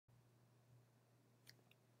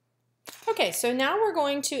Okay, so now we're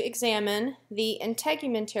going to examine the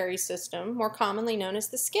integumentary system, more commonly known as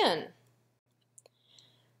the skin.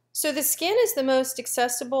 So the skin is the most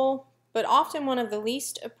accessible, but often one of the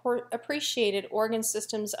least appreciated organ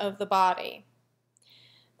systems of the body.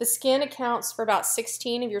 The skin accounts for about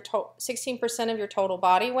 16% of your total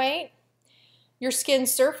body weight. Your skin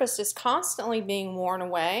surface is constantly being worn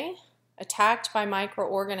away, attacked by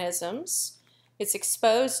microorganisms. It's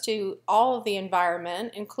exposed to all of the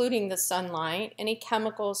environment, including the sunlight, any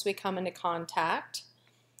chemicals we come into contact.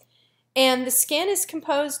 And the skin is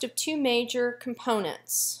composed of two major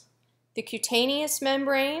components, the cutaneous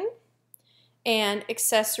membrane and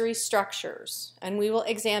accessory structures. And we will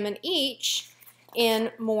examine each in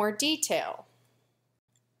more detail.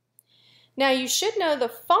 Now you should know the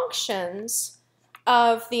functions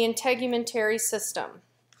of the integumentary system.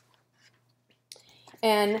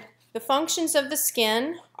 And the functions of the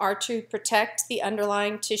skin are to protect the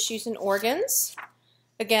underlying tissues and organs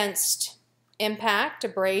against impact,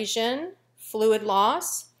 abrasion, fluid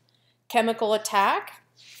loss, chemical attack.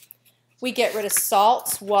 We get rid of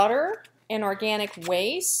salts, water, and organic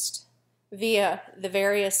waste via the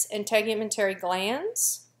various integumentary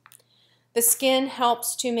glands. The skin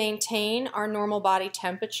helps to maintain our normal body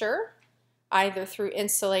temperature, either through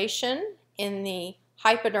insulation in the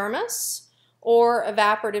hypodermis or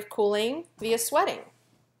evaporative cooling via sweating.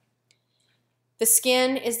 The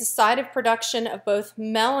skin is the site of production of both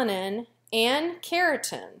melanin and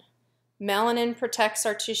keratin. Melanin protects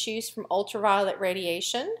our tissues from ultraviolet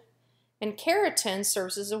radiation, and keratin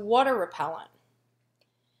serves as a water repellent.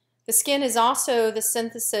 The skin is also the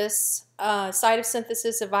site of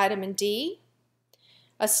synthesis of vitamin D,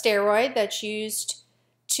 a steroid that's used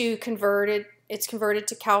to converted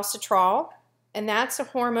to calcitrol, and that's a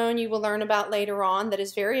hormone you will learn about later on that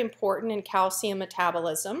is very important in calcium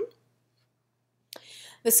metabolism.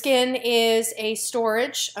 The skin is a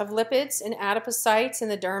storage of lipids and adipocytes in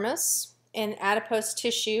the dermis and adipose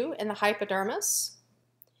tissue in the hypodermis.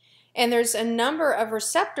 And there's a number of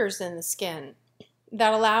receptors in the skin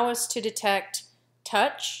that allow us to detect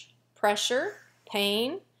touch, pressure,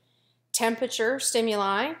 pain, temperature,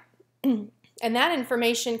 stimuli, and that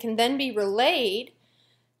information can then be relayed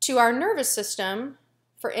to our nervous system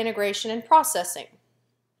for integration and processing.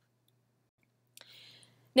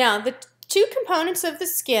 Now, the two components of the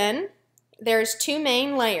skin, there's two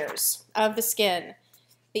main layers of the skin,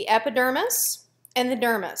 the epidermis and the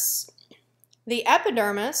dermis. The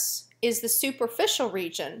epidermis is the superficial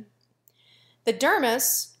region. The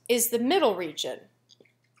dermis is the middle region,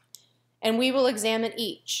 and we will examine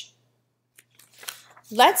each.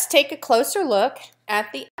 Let's take a closer look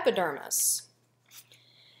at the epidermis.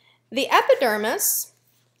 The epidermis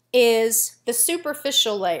is the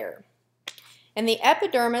superficial layer, and the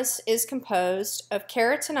epidermis is composed of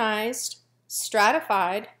keratinized,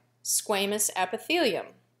 stratified, squamous epithelium.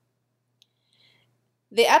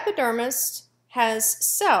 The epidermis has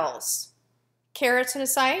cells,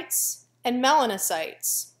 keratinocytes and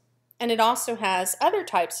melanocytes, and it also has other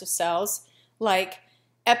types of cells like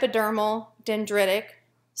epidermal dendritic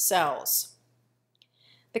cells.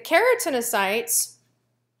 The keratinocytes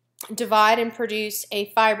divide and produce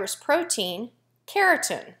a fibrous protein,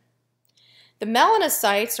 keratin. The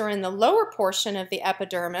melanocytes are in the lower portion of the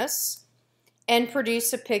epidermis and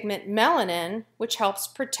produce a pigment melanin, which helps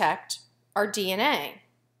protect our DNA.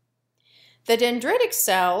 The dendritic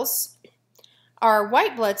cells are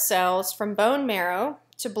white blood cells from bone marrow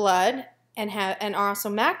to blood and are also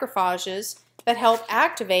macrophages that help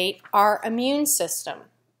activate our immune system.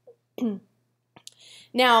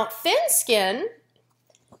 Now, thin skin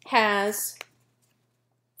has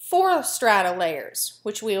 4 strata layers,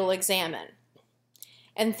 which we will examine.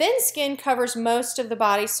 And thin skin covers most of the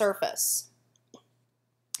body surface.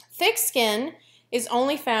 Thick skin is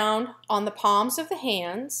only found on the palms of the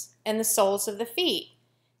hands and the soles of the feet,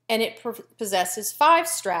 and it possesses 5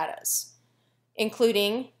 stratas,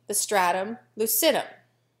 including the stratum lucidum.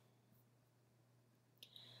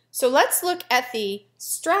 So let's look at the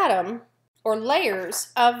stratum or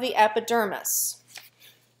layers of the epidermis.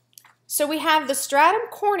 So we have the stratum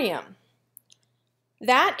corneum.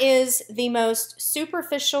 That is the most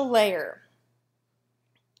superficial layer.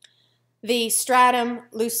 The stratum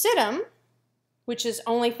lucidum, which is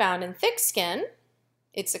only found in thick skin,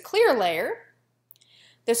 it's a clear layer.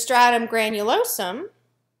 The stratum granulosum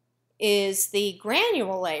is the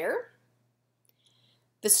granule layer.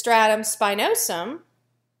 The stratum spinosum,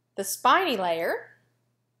 the spiny layer.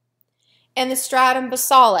 And the stratum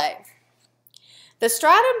basale. The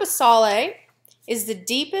stratum basale is the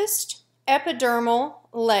deepest epidermal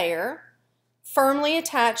layer firmly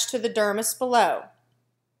attached to the dermis below.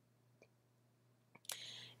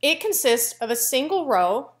 it consists of a single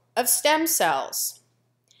row of stem cells.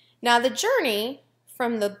 Now the journey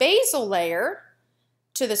from the basal layer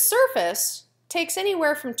to the surface takes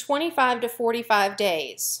anywhere from 25 to 45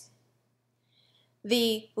 days.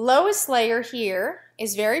 The lowest layer here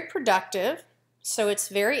is very productive, so it's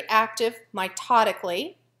very active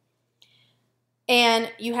mitotically.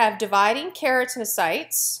 And you have dividing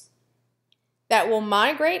keratinocytes that will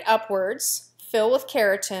migrate upwards, fill with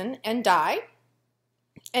keratin, and die.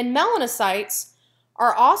 And melanocytes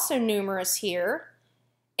are also numerous here,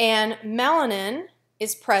 and melanin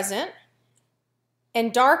is present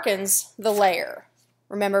and darkens the layer.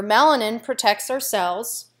 Remember, melanin protects our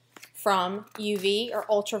cells from UV or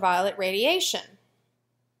ultraviolet radiation.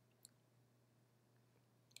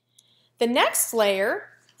 The next layer,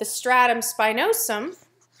 the stratum spinosum,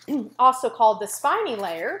 also called the spiny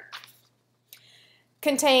layer,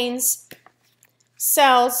 contains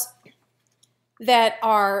cells that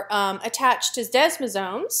are attached to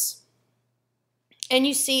desmosomes, and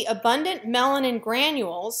you see abundant melanin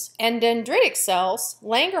granules and dendritic cells,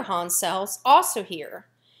 Langerhans cells, also here,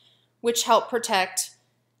 which help protect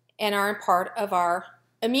and are a part of our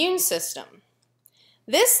immune system.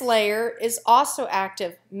 This layer is also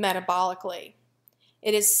active metabolically.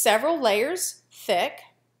 It is several layers thick.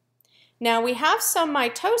 Now we have some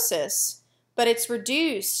mitosis, but it's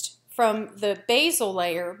reduced from the basal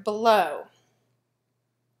layer below.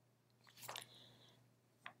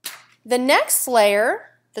 The next layer,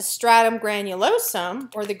 the stratum granulosum,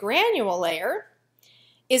 or the granule layer,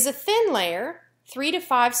 is a thin layer, 3 to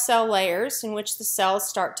 5 cell layers in which the cells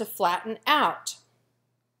start to flatten out.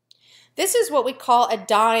 This is what we call a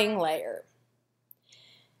dying layer.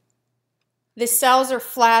 The cells are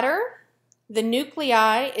flatter, the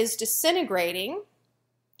nuclei is disintegrating,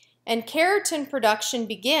 and keratin production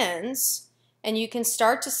begins, and you can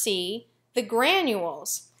start to see the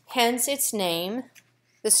granules, hence its name,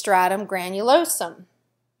 the stratum granulosum.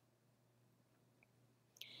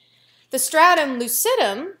 The stratum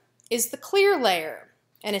lucidum is the clear layer,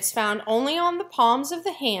 and it's found only on the palms of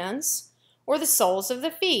the hands or the soles of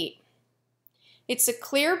the feet. It's a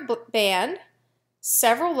clear band,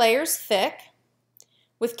 several layers thick,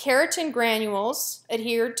 with keratin granules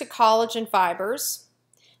adhered to collagen fibers.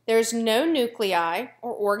 There's no nuclei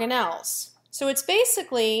or organelles. So it's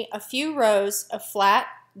basically a few rows of flat,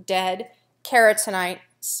 dead keratinite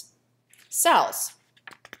cells.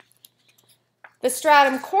 The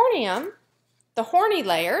stratum corneum, the horny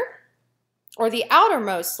layer, or the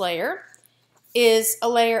outermost layer, is a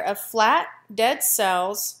layer of flat, dead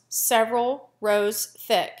cells, several rows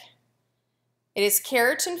thick. It is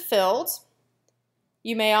keratin filled.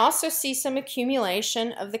 You may also see some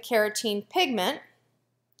accumulation of the keratin pigment.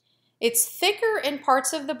 It's thicker in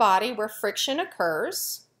parts of the body where friction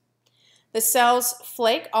occurs. The cells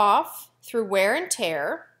flake off through wear and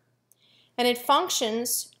tear, and it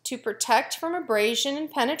functions to protect from abrasion and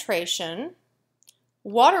penetration,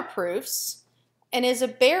 waterproofs, and is a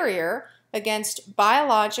barrier against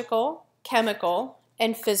biological, chemical,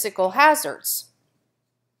 and physical hazards.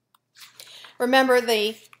 Remember,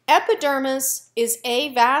 the epidermis is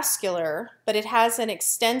avascular, but it has an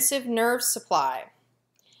extensive nerve supply.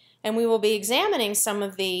 And we will be examining some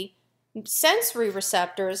of the sensory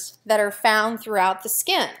receptors that are found throughout the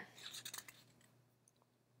skin.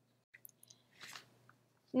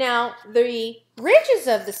 Now, the ridges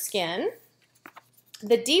of the skin,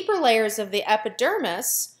 the deeper layers of the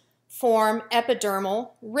epidermis, form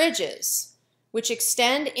epidermal ridges, which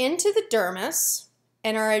extend into the dermis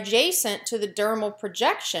and are adjacent to the dermal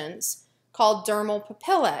projections called dermal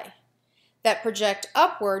papillae that project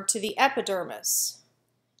upward to the epidermis.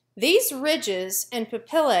 These ridges and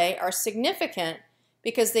papillae are significant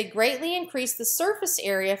because they greatly increase the surface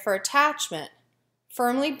area for attachment,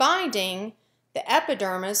 firmly binding the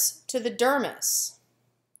epidermis to the dermis.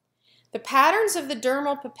 The patterns of the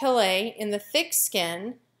dermal papillae in the thick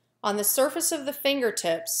skin on the surface of the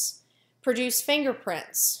fingertips produce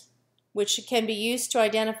fingerprints, which can be used to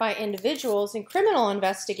identify individuals in criminal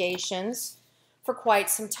investigations for quite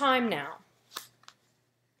some time now.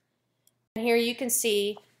 And here you can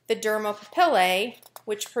see the dermal papillae,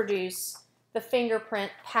 which produce the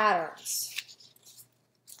fingerprint patterns.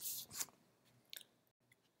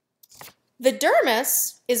 The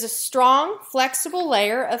dermis is a strong, flexible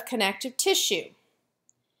layer of connective tissue.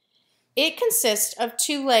 It consists of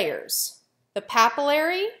 2 layers, the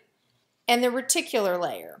papillary and the reticular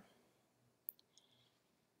layer.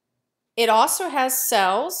 It also has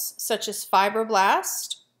cells such as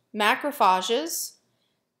fibroblasts, macrophages,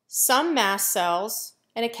 some mast cells,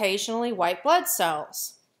 and occasionally white blood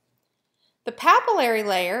cells. The papillary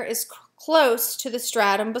layer is close to the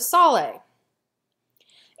stratum basale.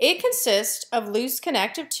 It consists of loose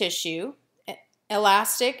connective tissue,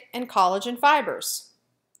 elastic, and collagen fibers.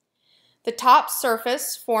 The top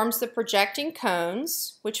surface forms the projecting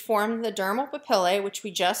cones, which form the dermal papillae, which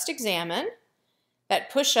we just examined,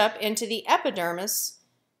 that push up into the epidermis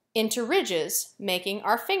into ridges, making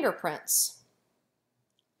our fingerprints.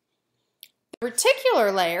 The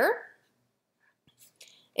reticular layer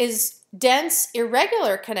is dense,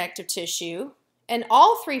 irregular connective tissue, and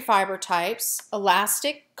all three fiber types,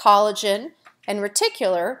 elastic, collagen, and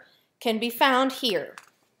reticular, can be found here.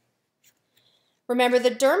 Remember,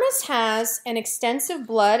 the dermis has an extensive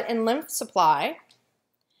blood and lymph supply.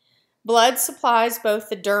 Blood supplies both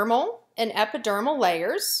the dermal and epidermal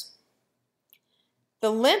layers. The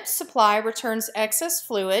lymph supply returns excess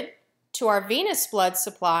fluid to our venous blood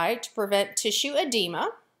supply to prevent tissue edema.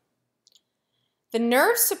 The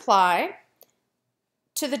nerve supply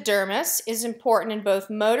to the dermis is important in both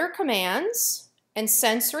motor commands and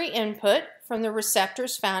sensory input from the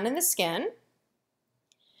receptors found in the skin.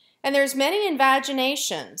 And there's many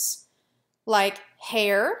invaginations like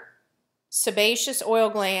hair, sebaceous oil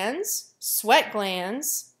glands, sweat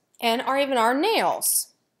glands, and even our nails.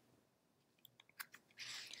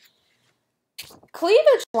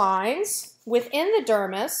 Cleavage lines within the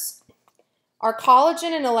dermis are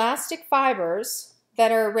collagen and elastic fibers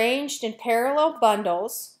that are arranged in parallel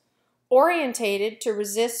bundles orientated to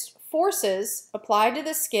resist forces applied to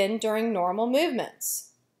the skin during normal movements.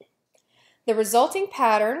 The resulting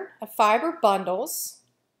pattern of fiber bundles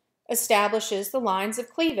establishes the lines of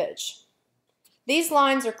cleavage. These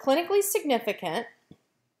lines are clinically significant.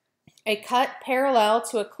 A cut parallel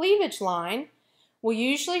to a cleavage line will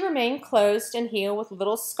usually remain closed and heal with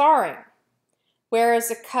little scarring, whereas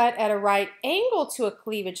a cut at a right angle to a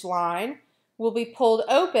cleavage line will be pulled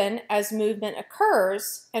open as movement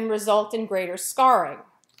occurs and result in greater scarring.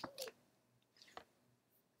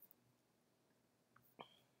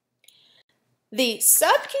 The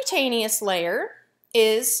subcutaneous layer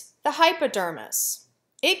is the hypodermis.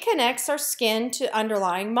 It connects our skin to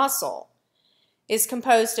underlying muscle. It is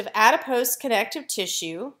composed of adipose connective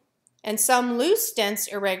tissue and some loose, dense,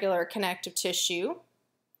 irregular connective tissue.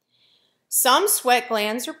 Some sweat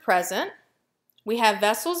glands are present. We have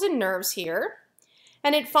vessels and nerves here,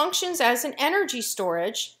 and it functions as an energy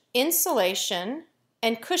storage, insulation,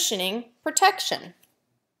 and cushioning protection.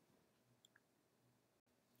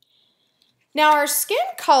 Now, our skin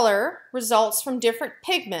color results from different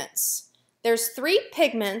pigments. There's 3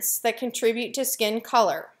 pigments that contribute to skin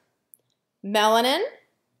color: melanin,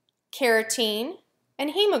 keratin, and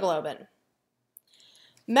hemoglobin.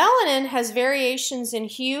 Melanin has variations in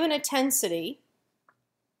hue and intensity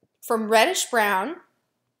from reddish brown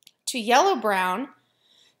to yellow brown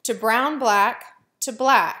to brown black to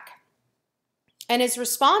black, and is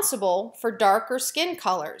responsible for darker skin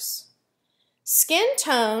colors. Skin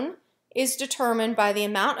tone is determined by the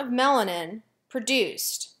amount of melanin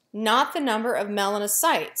produced, not the number of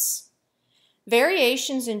melanocytes.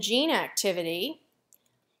 Variations in gene activity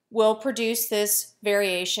will produce this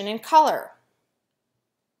variation in color.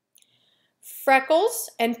 Freckles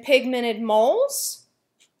and pigmented moles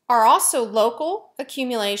are also local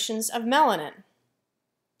accumulations of melanin.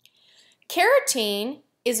 Keratin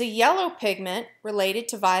is a yellow pigment related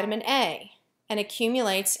to vitamin A and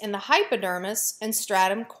accumulates in the hypodermis and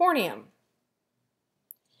stratum corneum.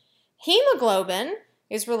 Hemoglobin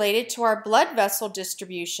is related to our blood vessel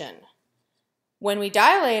distribution. When we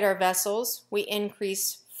dilate our vessels, we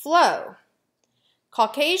increase flow.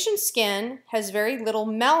 Caucasian skin has very little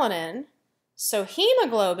melanin, so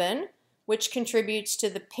hemoglobin, which contributes to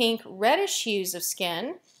the pink reddish hues of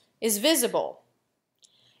skin, is visible.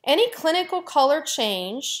 Any clinical color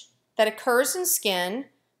change that occurs in skin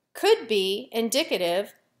could be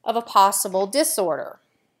indicative of a possible disorder.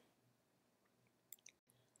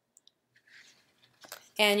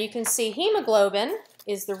 And you can see hemoglobin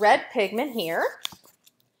is the red pigment here,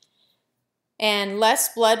 and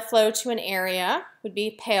less blood flow to an area would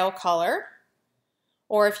be pale color,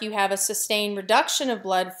 or if you have a sustained reduction of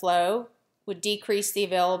blood flow, would decrease the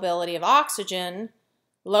availability of oxygen.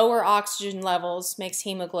 Lower oxygen levels makes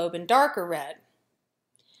hemoglobin darker red.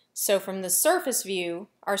 So from the surface view,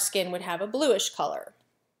 our skin would have a bluish color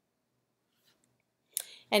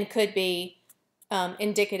and could be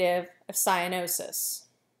indicative of cyanosis.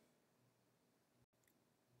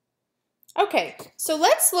 Okay, so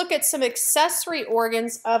let's look at some accessory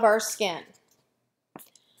organs of our skin.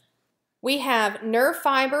 We have nerve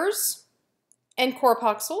fibers and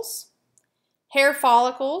corpuscles, hair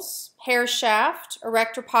follicles, hair shaft,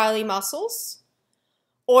 erector pili muscles,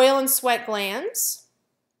 oil and sweat glands,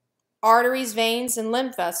 arteries, veins, and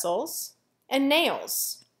lymph vessels, and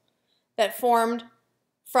nails that formed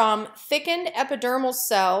from thickened epidermal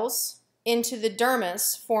cells into the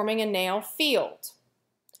dermis, forming a nail field.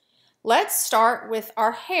 Let's start with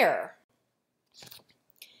our hair.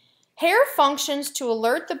 Hair functions to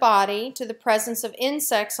alert the body to the presence of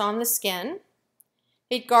insects on the skin.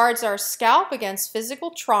 It guards our scalp against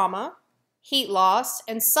physical trauma, heat loss,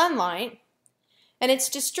 and sunlight, and it's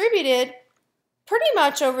distributed pretty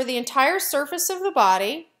much over the entire surface of the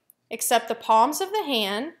body, except the palms of the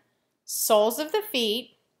hand, soles of the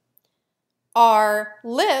feet, our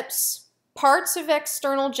lips, parts of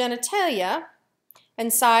external genitalia,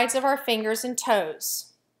 and sides of our fingers and toes.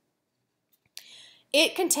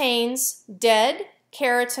 It contains dead,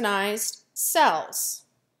 keratinized cells.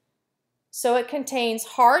 So it contains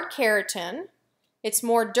hard keratin. It's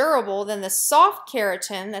more durable than the soft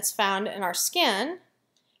keratin that's found in our skin,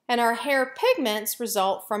 and our hair pigments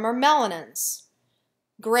result from our melanins.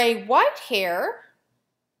 Gray-white hair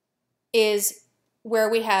is where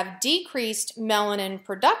we have decreased melanin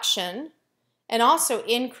production and also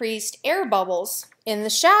increased air bubbles in the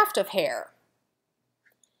shaft of hair.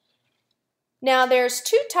 Now there's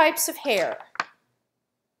two types of hair.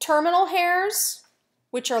 Terminal hairs,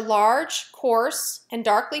 which are large, coarse, and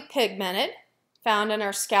darkly pigmented, found in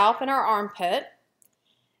our scalp and our armpit,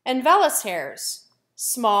 and vellus hairs,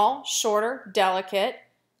 small, shorter, delicate,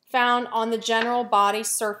 found on the general body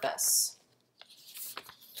surface.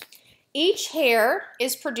 Each hair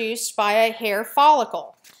is produced by a hair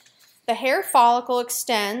follicle. The hair follicle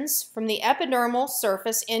extends from the epidermal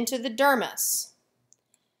surface into the dermis.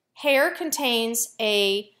 Hair contains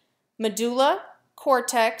a medulla,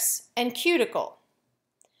 cortex, and cuticle.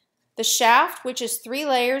 The shaft, which is 3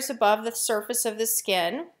 layers above the surface of the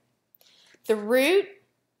skin, the root,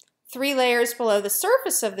 3 layers below the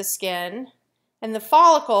surface of the skin, and the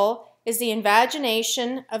follicle is the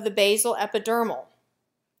invagination of the basal epidermal.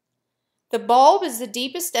 The bulb is the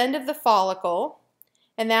deepest end of the follicle,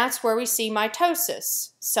 and that's where we see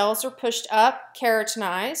mitosis. Cells are pushed up,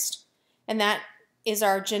 keratinized, and that is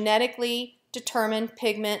our genetically determined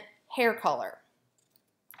pigment hair color.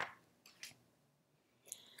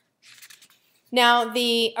 Now,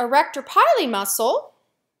 the erector pili muscle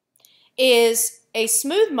is a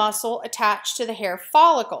smooth muscle attached to the hair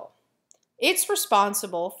follicle. It's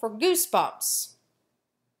responsible for goosebumps.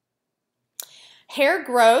 Hair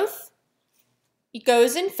growth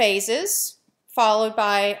goes in phases, followed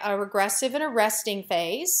by a regressive and a resting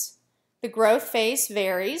phase. The growth phase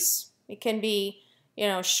varies. It can be,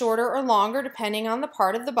 shorter or longer depending on the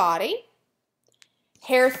part of the body.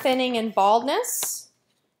 Hair thinning and baldness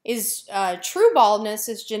is true baldness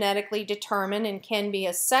is genetically determined and can be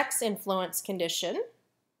a sex-influenced condition.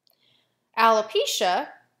 Alopecia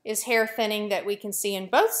is hair thinning that we can see in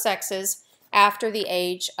both sexes after the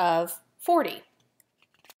age of 40.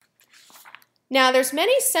 Now, there's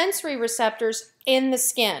many sensory receptors in the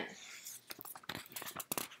skin.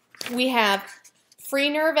 We have free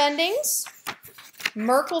nerve endings,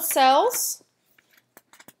 Merkel cells,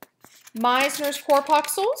 Meissner's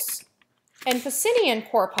corpuscles, and Pacinian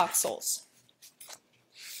corpuscles.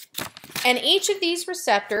 And each of these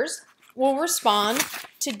receptors will respond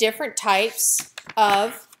to different types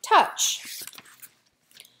of touch.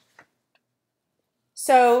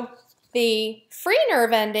 So the free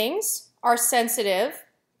nerve endings are sensitive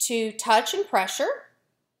to touch and pressure,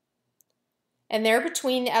 and they're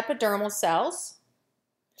between the epidermal cells.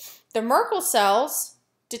 The Merkel cells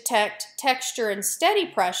detect texture and steady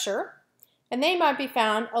pressure, and they might be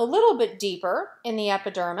found a little bit deeper in the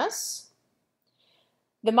epidermis.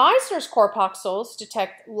 The Meissner's corpuscles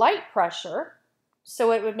detect light pressure,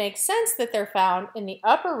 so it would make sense that they're found in the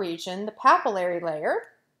upper region, the papillary layer.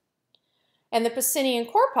 And the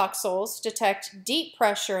Pacinian corpuscles detect deep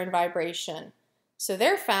pressure and vibration, so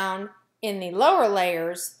they're found in the lower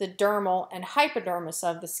layers, the dermal and hypodermis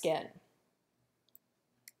of the skin.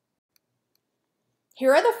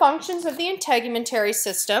 Here are the functions of the integumentary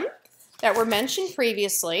system that were mentioned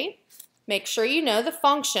previously. Make sure you know the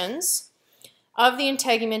functions of the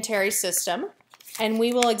integumentary system, and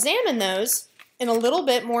we will examine those in a little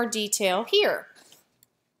bit more detail here.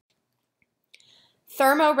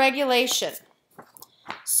 Thermoregulation.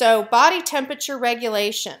 So body temperature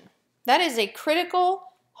regulation. That is a critical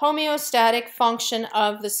homeostatic function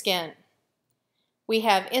of the skin. We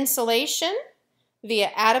have insulation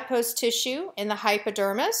via adipose tissue in the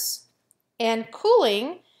hypodermis, and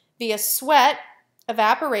cooling via sweat,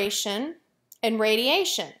 evaporation, and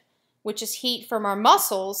radiation, which is heat from our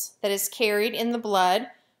muscles that is carried in the blood,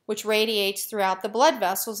 which radiates throughout the blood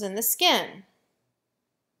vessels in the skin.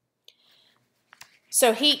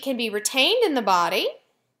 So heat can be retained in the body,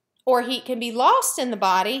 or heat can be lost in the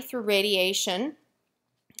body through radiation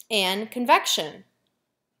and convection.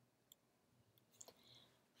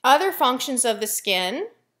 Other functions of the skin: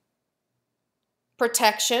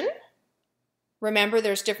 protection. Remember,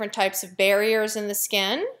 there's different types of barriers in the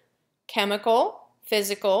skin: chemical,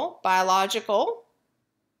 physical, biological.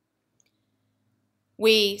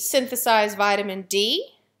 We synthesize vitamin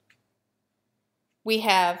D. We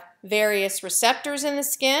have various receptors in the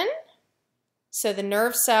skin, so the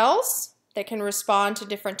nerve cells that can respond to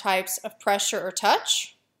different types of pressure or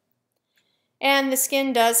touch. And the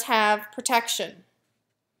skin does have protection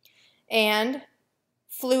and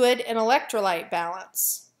fluid and electrolyte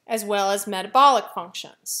balance, as well as metabolic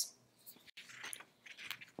functions.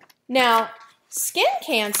 Now, skin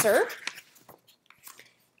cancer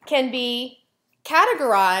can be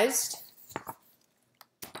categorized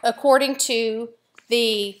according to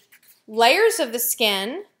the layers of the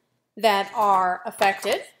skin that are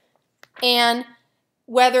affected and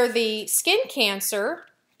whether the skin cancer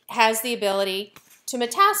has the ability to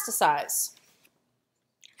metastasize.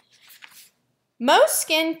 Most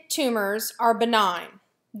skin tumors are benign.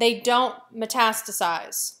 They don't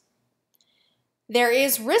metastasize. There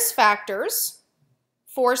is risk factors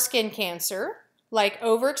for skin cancer, like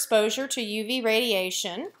overexposure to UV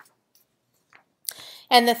radiation.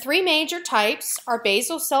 And the three major types are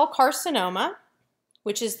basal cell carcinoma,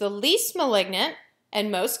 which is the least malignant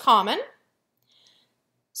and most common;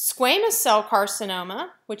 squamous cell carcinoma,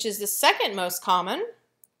 which is the second most common;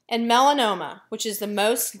 and melanoma, which is the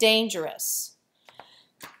most dangerous.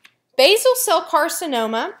 Basal cell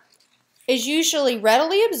carcinoma is usually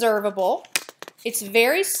readily observable. It's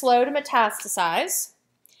very slow to metastasize.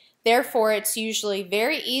 Therefore, it's usually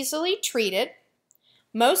very easily treated.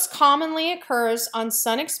 Most commonly occurs on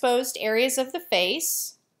sun-exposed areas of the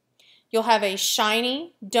face. You'll have a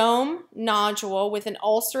shiny dome nodule with an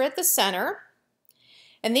ulcer at the center.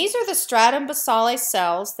 And these are the stratum basale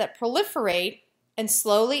cells that proliferate and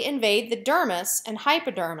slowly invade the dermis and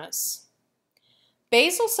hypodermis.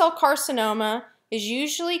 Basal cell carcinoma is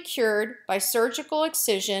usually cured by surgical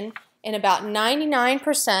excision in about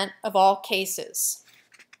 99% of all cases.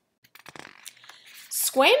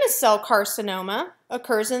 Squamous cell carcinoma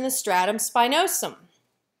occurs in the stratum spinosum.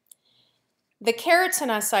 The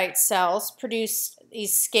keratinocyte cells produce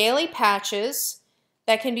these scaly patches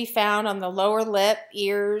that can be found on the lower lip,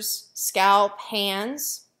 ears, scalp,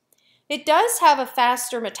 hands. It does have a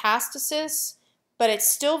faster metastasis, but it's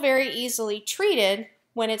still very easily treated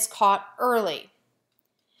when it's caught early.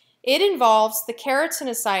 It involves the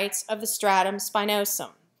keratinocytes of the stratum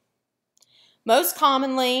spinosum. Most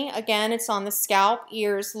commonly, again, it's on the scalp,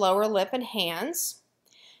 ears, lower lip, and hands.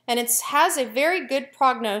 And it has a very good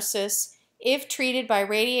prognosis if treated by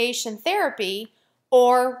radiation therapy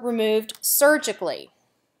or removed surgically.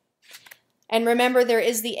 And remember, there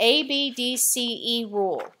is the ABDCE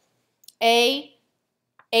rule. A,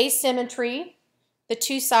 asymmetry. The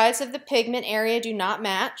two sides of the pigment area do not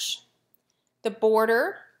match. The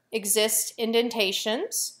border exists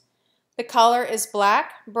indentations. The color is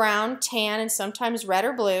black, brown, tan, and sometimes red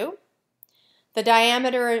or blue. The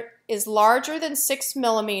diameter is larger than 6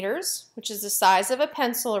 millimeters, which is the size of a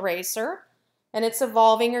pencil eraser, and it's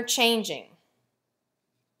evolving or changing.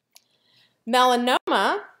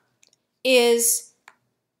 Melanoma is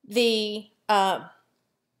the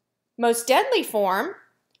most deadly form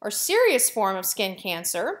or serious form of skin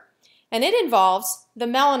cancer, and it involves the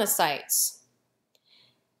melanocytes.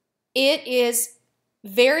 It is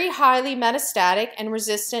very highly metastatic and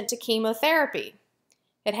resistant to chemotherapy.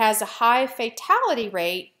 It has a high fatality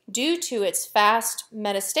rate due to its fast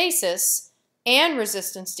metastasis and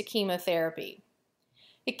resistance to chemotherapy.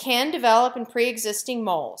 It can develop in pre-existing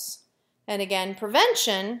moles. And again,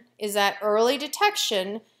 prevention is that early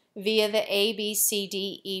detection via the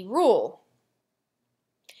ABCDE rule.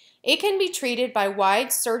 It can be treated by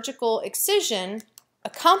wide surgical excision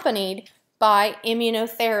accompanied by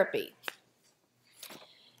immunotherapy.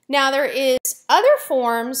 Now, there is other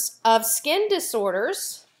forms of skin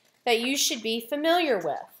disorders that you should be familiar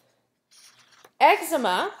with.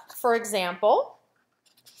 Eczema, for example,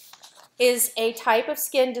 is a type of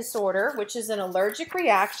skin disorder which is an allergic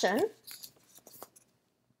reaction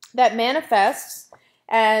that manifests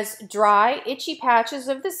as dry, itchy patches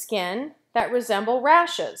of the skin that resemble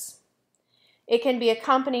rashes. It can be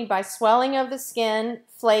accompanied by swelling of the skin,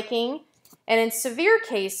 flaking, and in severe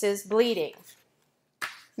cases, bleeding.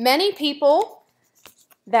 Many people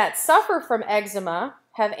that suffer from eczema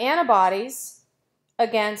have antibodies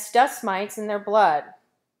against dust mites in their blood,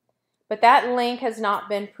 but that link has not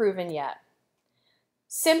been proven yet.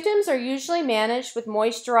 Symptoms are usually managed with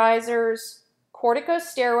moisturizers,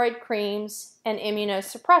 corticosteroid creams, and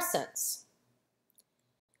immunosuppressants.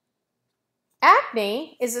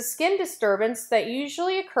 Acne is a skin disturbance that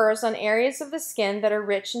usually occurs on areas of the skin that are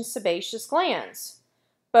rich in sebaceous glands,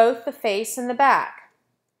 both the face and the back.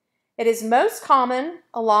 It is most common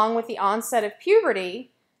along with the onset of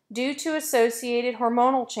puberty due to associated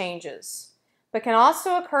hormonal changes, but can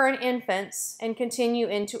also occur in infants and continue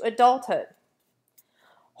into adulthood.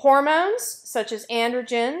 Hormones, such as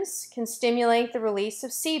androgens, can stimulate the release of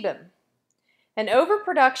sebum. An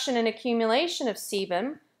overproduction and accumulation of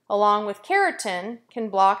sebum, along with keratin, can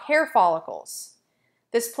block hair follicles.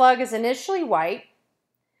 This plug is initially white.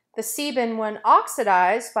 The sebum, when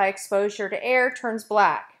oxidized by exposure to air, turns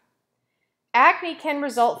black. Acne can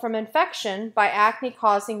result from infection by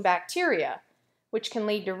acne-causing bacteria, which can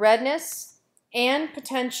lead to redness and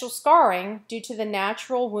potential scarring due to the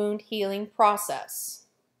natural wound healing process.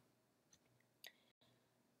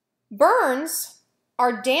 Burns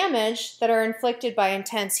are damage that are inflicted by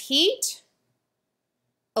intense heat,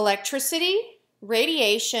 electricity,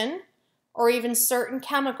 radiation, or even certain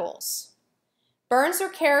chemicals. Burns are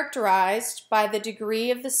characterized by the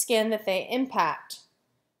degree of the skin that they impact: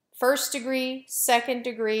 first degree, second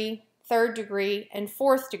degree, third degree, and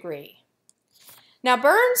fourth degree. Now,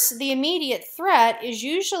 burns, the immediate threat is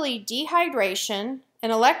usually dehydration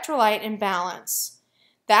and electrolyte imbalance.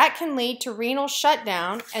 That can lead to renal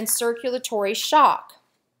shutdown and circulatory shock.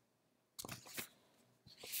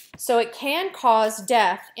 So it can cause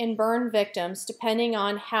death in burn victims depending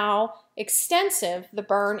on how extensive the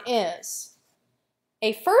burn is.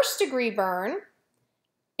 A first-degree burn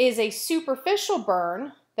is a superficial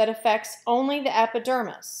burn that affects only the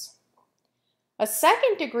epidermis. A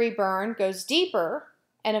second-degree burn goes deeper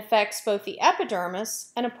and affects both the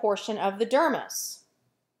epidermis and a portion of the dermis.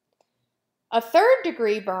 A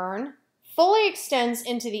third-degree burn fully extends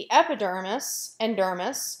into the epidermis and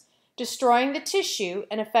dermis, destroying the tissue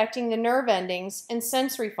and affecting the nerve endings and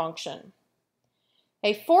sensory function.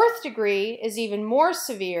 A fourth degree is even more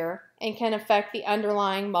severe and can affect the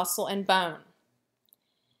underlying muscle and bone.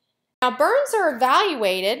 Now, burns are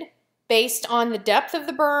evaluated based on the depth of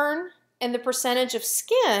the burn and the percentage of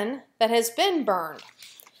skin that has been burned.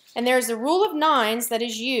 And there's a rule of nines that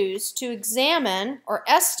is used to examine or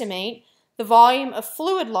estimate the volume of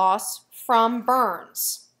fluid loss from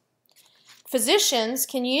burns. Physicians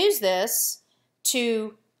can use this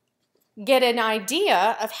to get an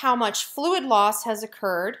idea of how much fluid loss has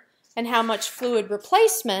occurred and how much fluid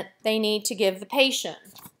replacement they need to give the patient.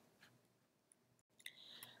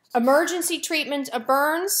 Emergency treatment of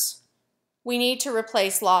burns: we need to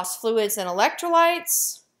replace lost fluids and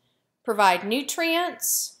electrolytes, provide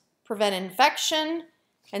nutrients, prevent infection,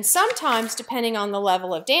 and sometimes, depending on the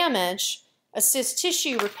level of damage, assist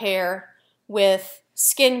tissue repair with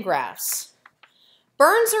skin grafts.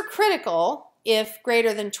 Burns are critical if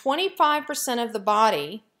greater than 25% of the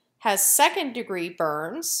body has second-degree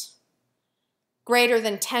burns, greater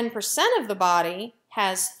than 10% of the body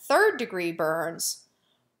has third-degree burns,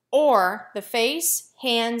 or the face,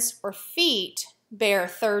 hands, or feet bear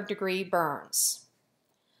third-degree burns.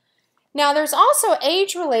 Now, there's also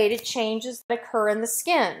age-related changes that occur in the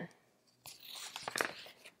skin.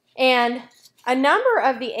 And a number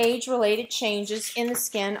of the age-related changes in the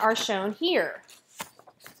skin are shown here.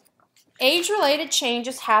 Age-related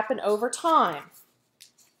changes happen over time.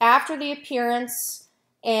 After the appearance,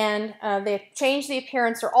 and they change the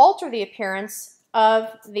appearance or alter the appearance of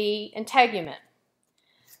the integument.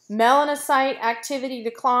 Melanocyte activity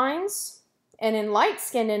declines, and in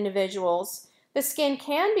light-skinned individuals, the skin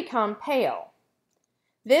can become pale.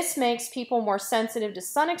 This makes people more sensitive to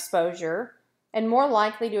sun exposure and more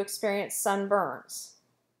likely to experience sunburns.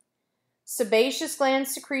 Sebaceous gland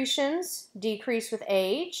secretions decrease with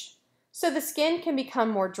age, so the skin can become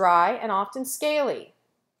more dry and often scaly.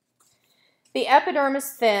 The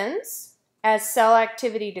epidermis thins as cell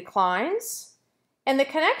activity declines, and the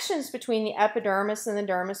connections between the epidermis and the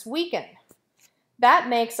dermis weaken. That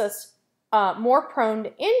makes us more prone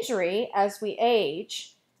to injury as we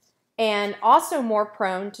age, and also more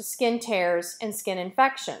prone to skin tears and skin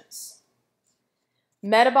infections.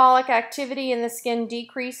 Metabolic activity in the skin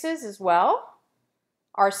decreases as well.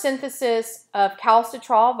 Our synthesis of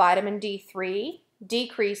calcitrol, vitamin D3,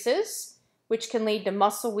 decreases, which can lead to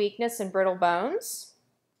muscle weakness and brittle bones.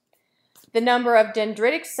 The number of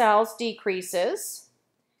dendritic cells decreases.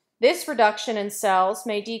 This reduction in cells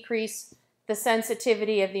may decrease the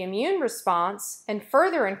sensitivity of the immune response and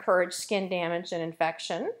further encourage skin damage and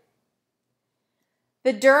infection.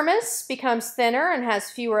 The dermis becomes thinner and has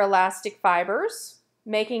fewer elastic fibers.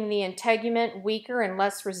 making the integument weaker and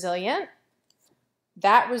less resilient.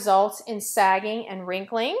 That results in sagging and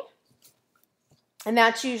wrinkling. And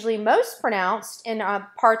that's usually most pronounced in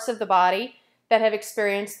parts of the body that have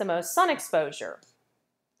experienced the most sun exposure.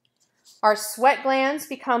 Our sweat glands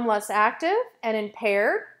become less active and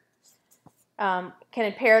impaired, can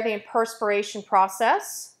impair the perspiration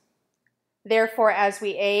process. Therefore, as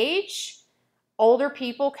we age, older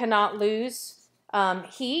people cannot lose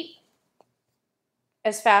heat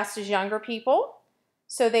as fast as younger people,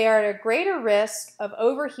 so they are at a greater risk of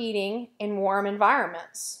overheating in warm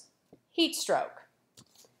environments. Heat stroke.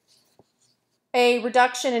 A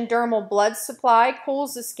reduction in dermal blood supply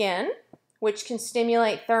cools the skin, which can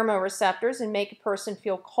stimulate thermoreceptors and make a person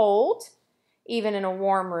feel cold, even in a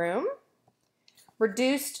warm room.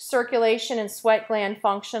 Reduced circulation and sweat gland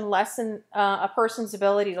function lessen a person's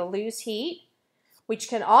ability to lose heat, which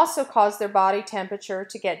can also cause their body temperature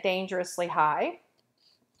to get dangerously high.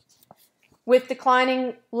 With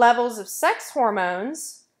declining levels of sex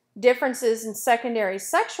hormones, differences in secondary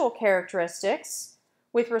sexual characteristics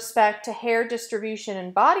with respect to hair distribution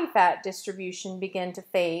and body fat distribution begin to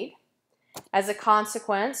fade. As a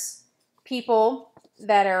consequence, people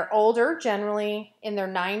that are older, generally in their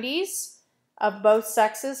 90s, of both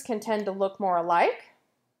sexes can tend to look more alike.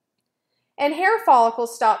 And hair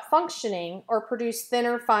follicles stop functioning or produce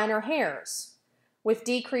thinner, finer hairs. With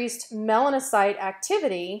decreased melanocyte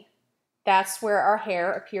activity, that's where our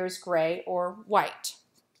hair appears gray or white.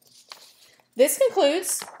 This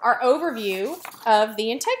concludes our overview of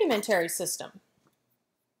the integumentary system.